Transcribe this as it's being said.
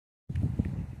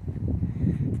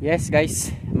Yes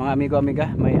guys, mga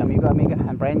amigo-amiga, my amigo-amiga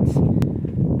and friends,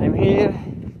 I'm here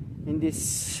in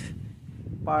this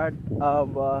part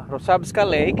of Rusawka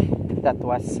Lake that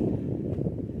was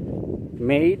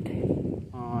made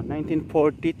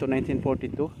 1940 to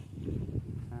 1942,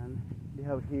 and they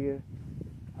have here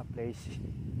a place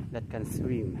that can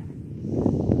swim.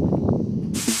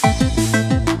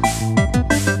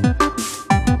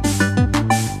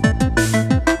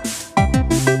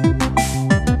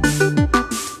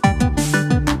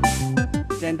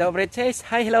 Dobre Chase.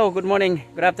 Hi, hello, good morning,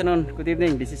 good afternoon, good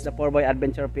evening. This is the Poor Boy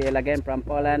Adventure PL again from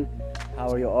Poland. How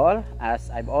are you all?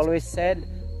 As I've always said,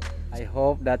 I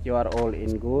hope that you are all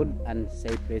in good and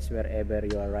safe place wherever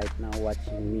you are right now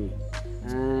watching me.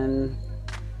 And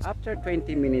after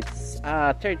 35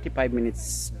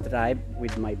 minutes drive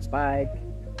with my bike,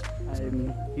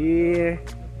 I'm here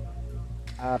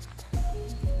at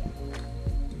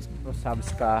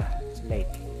Rusawka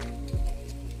Lake.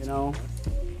 You know,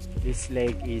 this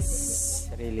lake is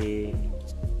really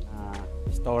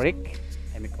historic.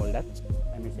 I may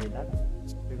say that,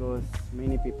 because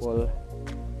many people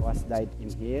was died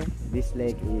in here. This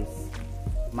lake is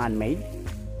man-made,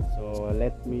 so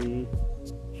let me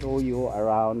show you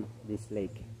around this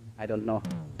lake. I don't know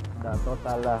the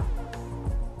total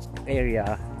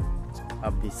area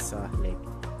of this lake.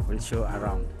 We'll show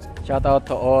around. Shout out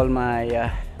to all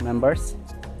my members.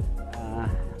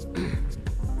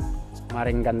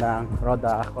 Maring Gandang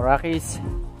Roda Kourakis,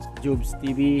 Jubes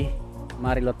TV,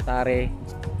 Marilot Tare,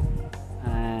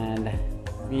 and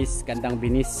Miss Gandang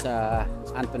Binis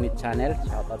Anthony Channel.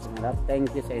 Shout out to mga.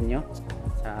 Thank you sa inyo,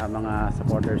 sa mga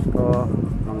supporters ko,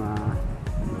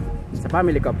 sa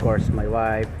family ko, of course, my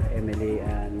wife Emily,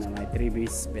 and my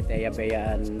tribis Betea,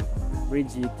 Bea, and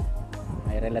Bridget,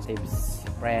 my relatives,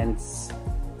 friends,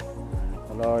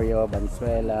 Colorio,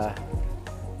 Bansuela,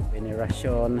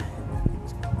 Veneracion,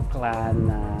 Clan,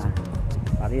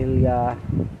 Parilla,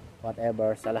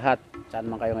 whatever, sa lahat. Saan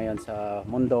man kayo ngayon sa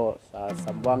mundo,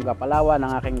 sa Buanga, Palawan,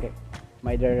 ang aking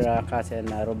my dear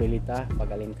cousin Robelita,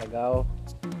 Pagaling Cagao,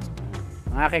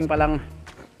 ang aking palang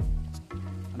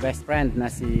best friend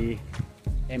na si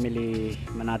Emily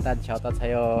Manatad. Shoutout sa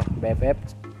iyo, BFF.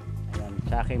 Ayun,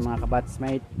 sa aking mga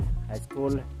kabatsmate high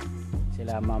school,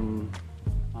 sila Ma'am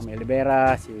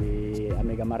Olivera, si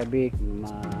Amiga Marvic,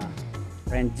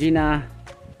 friend Gina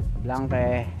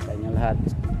Blanque, sa inyo lahat.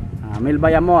 Mil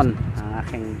Bayamon, ang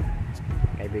aking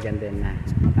kaibigan din na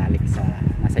matalik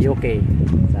nasa UK,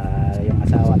 sa yung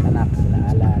asawa at anak, sila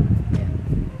Alan. Ayan.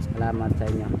 Salamat sa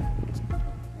inyo.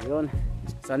 Ayun.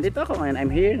 So andito ako ngayon. I'm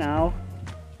here now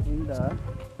in the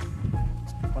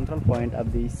control point of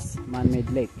this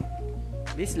man-made lake.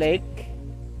 This lake,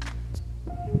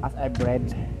 as I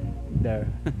read there,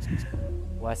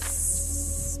 was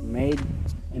made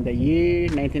in the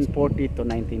year 1940 to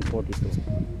 1942.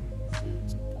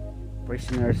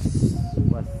 Prisoners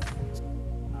was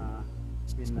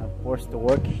been forced to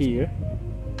work here,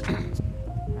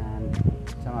 and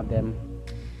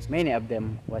many of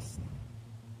them was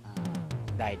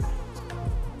died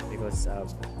because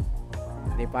of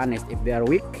they punished. If they are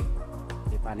weak,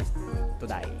 they punished to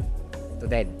die, to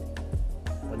death.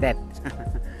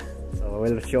 So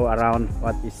we'll show around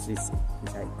what is this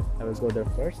inside. I will go there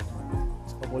first.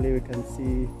 Hopefully we can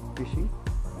see fishing.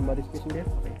 Somebody's fishing there.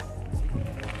 Okay.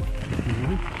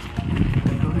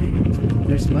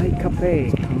 There's my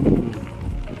cafe.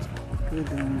 Good.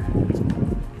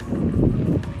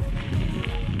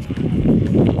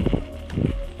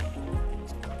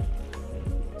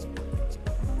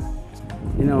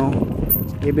 You know,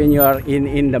 even you are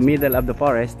in the middle of the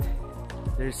forest,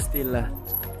 there's still a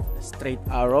straight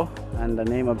arrow and the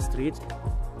name of street,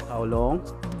 how long,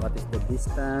 what is the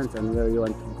distance, and where you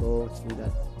want to go. See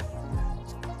that?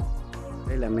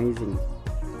 Really amazing.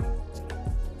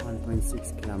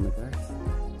 1.6 kilometers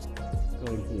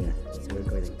going here, so we're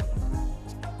going.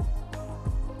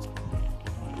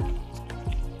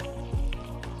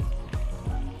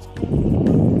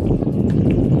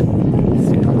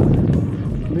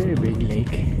 Very big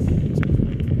lake.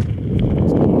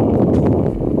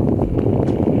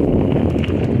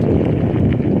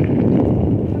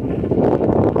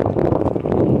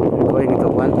 We're going to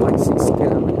 1.6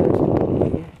 kilometers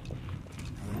here.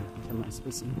 Someone's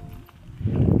fishing.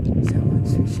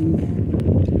 Someone's fishing.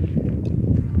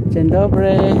 Dzień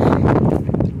dobry.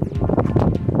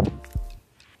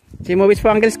 Czy mówisz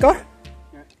po angielsku?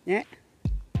 Nie.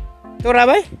 Tu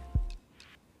rabaj?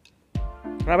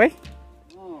 Rabaj?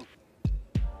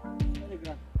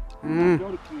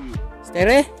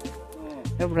 Tare?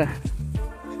 Dobra.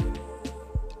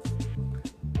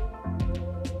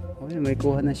 May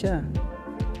kuha na siya.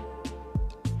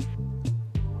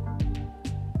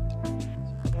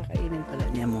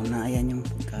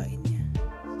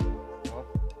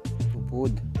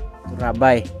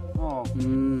 Rabay. Oo.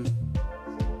 Pagkain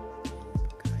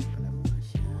pala muna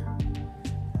siya.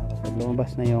 Tapos pag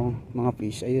lumabas na yung mga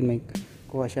fish, ayun, may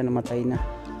kuha siya, namatay na.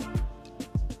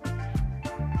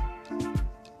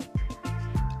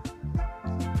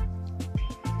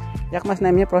 Jak mas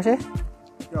name niya, prose?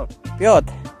 Piotr.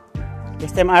 Piotr.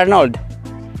 Jestem Arnold.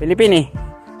 Pilipini.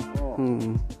 Oo.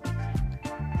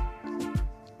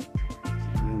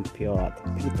 Yung Piotr.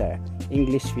 Peter.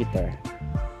 English Peter.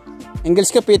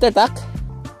 English ka Peter, tak?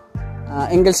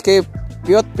 English ka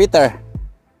Piotr, Peter.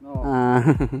 No.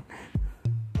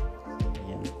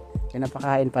 Yan.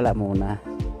 Pinapakain pala muna.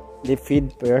 They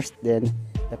feed first, then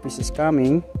the fish is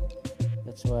coming.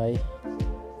 That's why.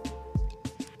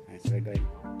 That's why going.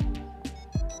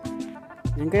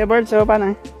 Yan kaya bird, so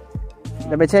paano?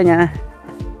 Dapat siya niya.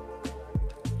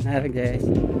 Narag guys.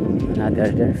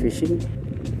 Another they're fishing.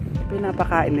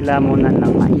 Pinapakain nila muna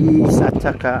ng mais at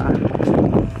saka ano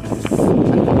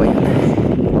ba yan?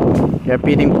 They're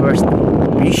feeding first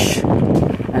fish,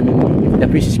 and if the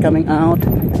fish is coming out,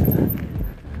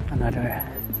 another.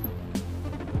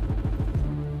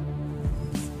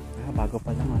 Bago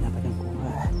pa lang, wala pa lang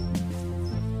kuha.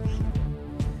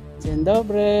 Dzień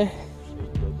dobry.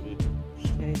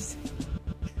 Guys.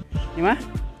 Dima?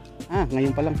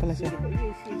 Ngayon pa lang pala siya.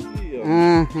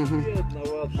 Jedna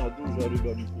ładna, duża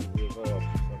ryba mi pływała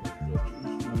przy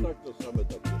samym brzegu. Tak to same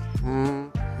takie.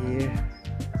 Here.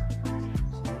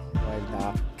 Wild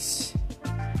ducks.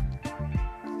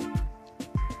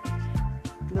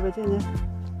 Dapat yan.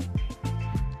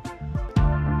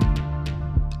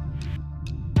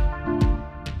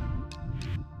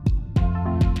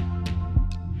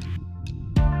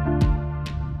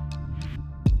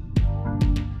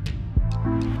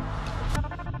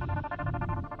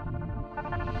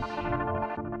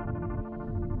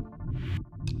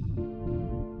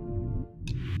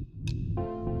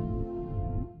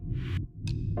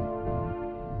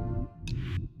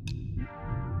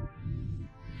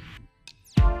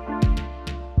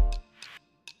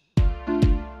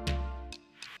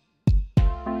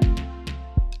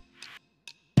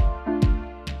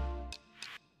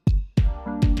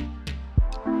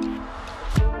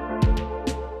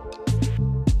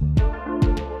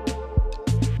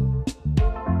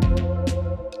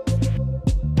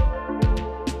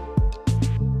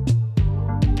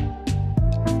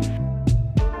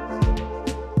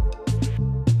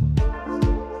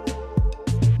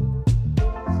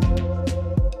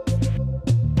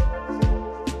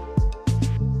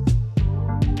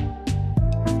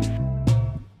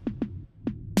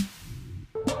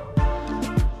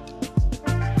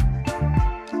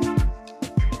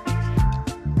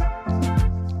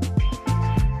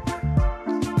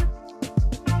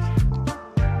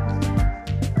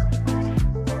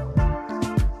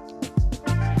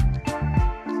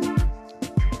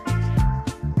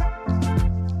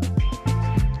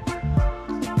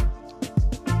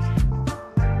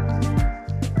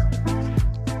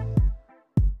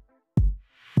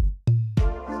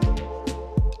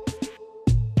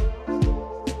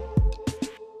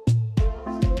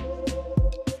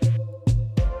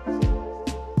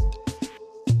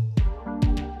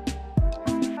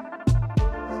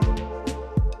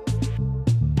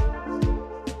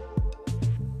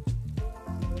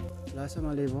 Sa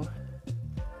Malibo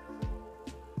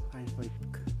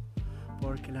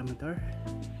 5.4 kilometer.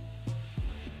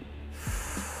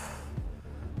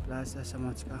 Plaza sa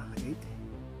Matska 8.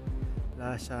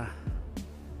 Plaza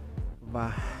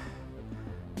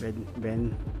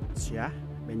Bencia.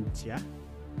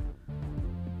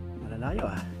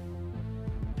 Malalayo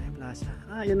ay plaza.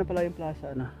 Yan na pala yung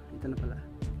plaza, ano. Ito na pala.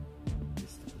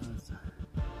 Plaza.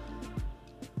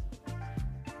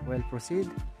 Well, proceed.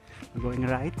 We're going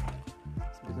right.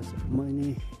 Because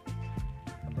many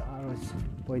of the arrows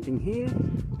pointing here.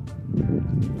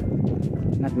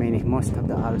 Not many, most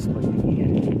of the arrows pointing here.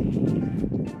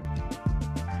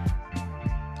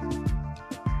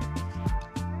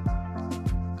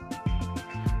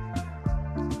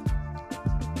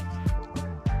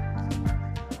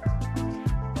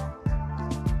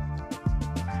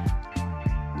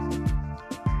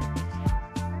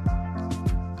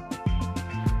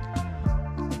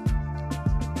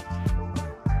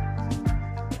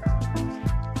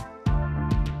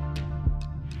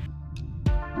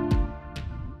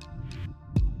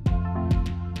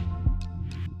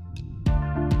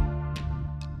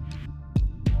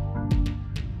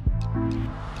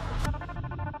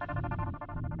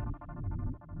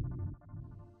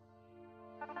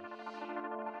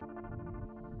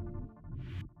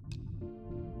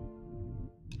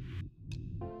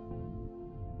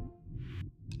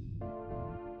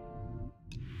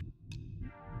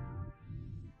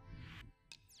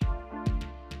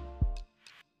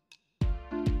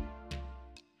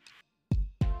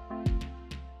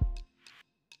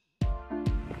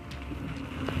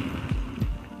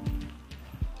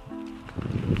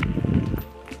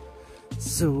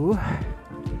 So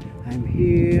I'm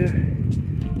here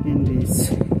in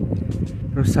this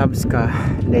Rusawka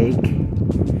lake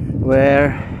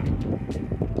where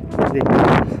the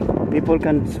people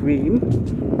can swim,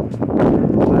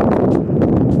 but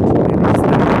maybe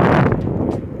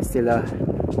it's still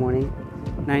morning,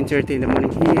 9:30 in the morning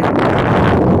here.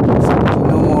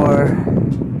 So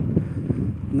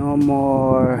no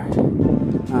more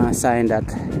sign that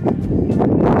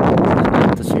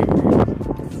to swim.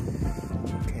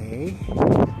 Okay,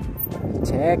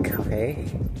 check. Okay,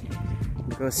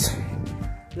 because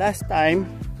last time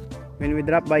when we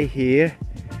dropped by here,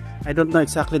 I don't know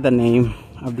exactly the name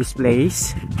of this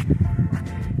place,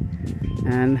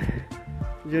 and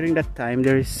during that time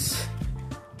there is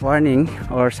warning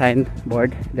or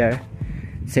signboard there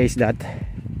says that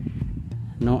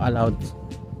no allowed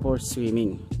for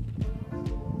swimming.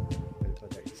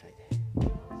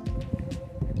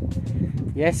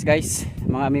 Yes guys,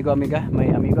 mga amigo-amiga,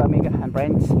 and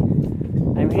friends,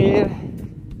 I'm here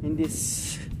in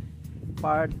this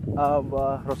part of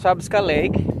Rusawka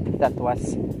Lake that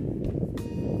was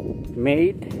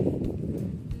made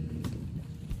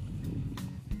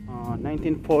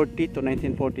 1940 to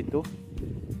 1942,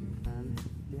 and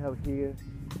we have here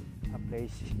a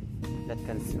place that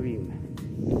can swim,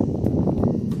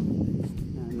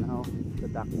 and now the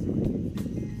ducks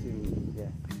swimming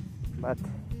there, but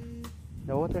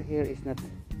the water here is not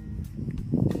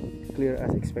clear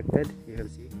as expected. You can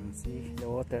see the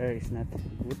water is not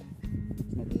good,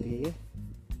 it's not clear,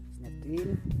 it's not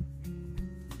clean,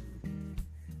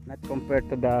 not compared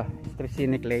to the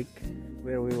Tare Lake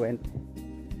where we went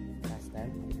last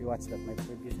time. If you watched my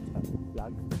previous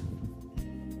vlog,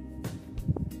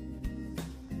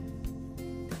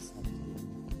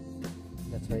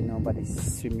 that's why nobody's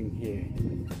swimming here.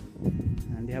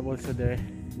 And they have also the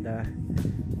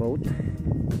boat.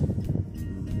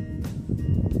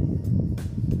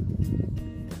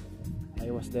 I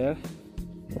was there,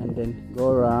 and then go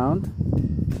around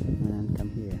and come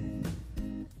here.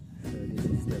 So this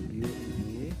is the view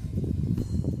here.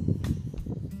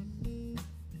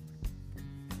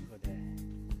 Go there.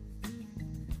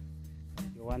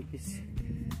 You want this?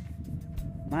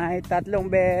 May tatlong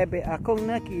bebe akong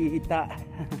nakita.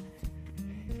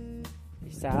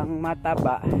 Isang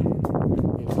mataba,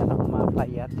 isang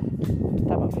mapayat.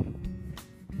 Tama ba?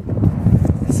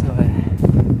 So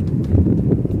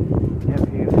we have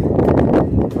here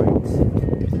birds,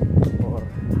 or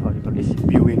how do you call this,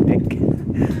 viewing deck.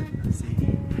 See,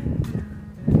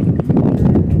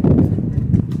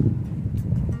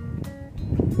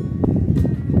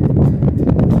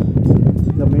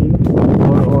 the main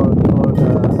or the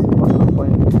focal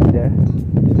point there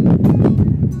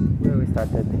where we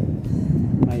started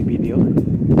my video.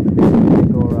 We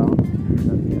go around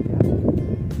here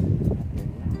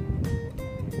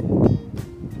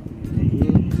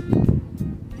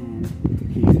and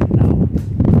here now.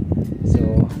 So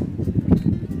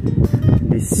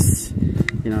this,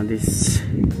 this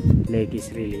lake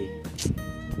is really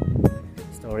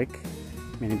historic.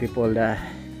 Many people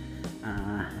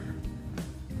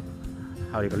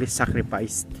how do you call it,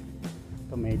 sacrificed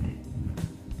to made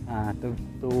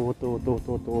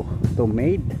to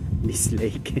made this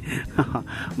lake.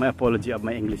 My apology of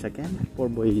my English again. Poor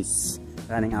boy is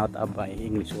running out of my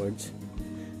English words.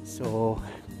 So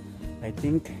I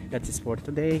think that is for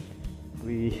today.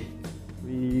 We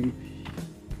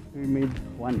made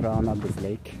one round of this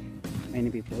lake. Many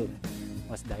people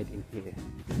was died in here.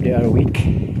 They are weak,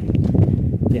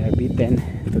 they are beaten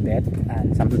to death,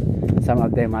 and some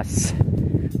of them has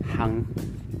hung,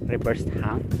 reversed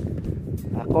hung,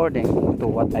 according to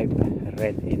what I've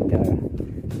read in the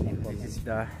information. This is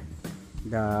the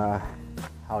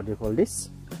how do you call this?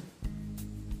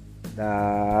 The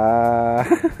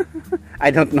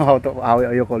I don't know how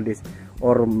you call this,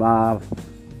 or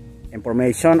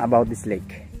information about this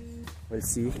lake. We'll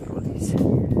see all this.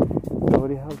 So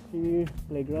we have here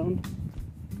playground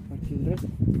for children.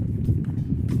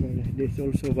 There's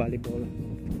also volleyball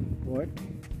court.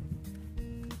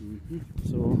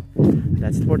 So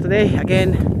that's it for today.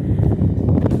 Again,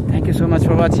 thank you so much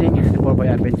for watching the Poor Boy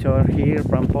Adventure here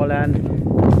from Poland,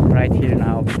 right here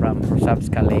now from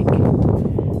Rusawka Lake,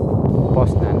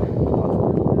 Poznan.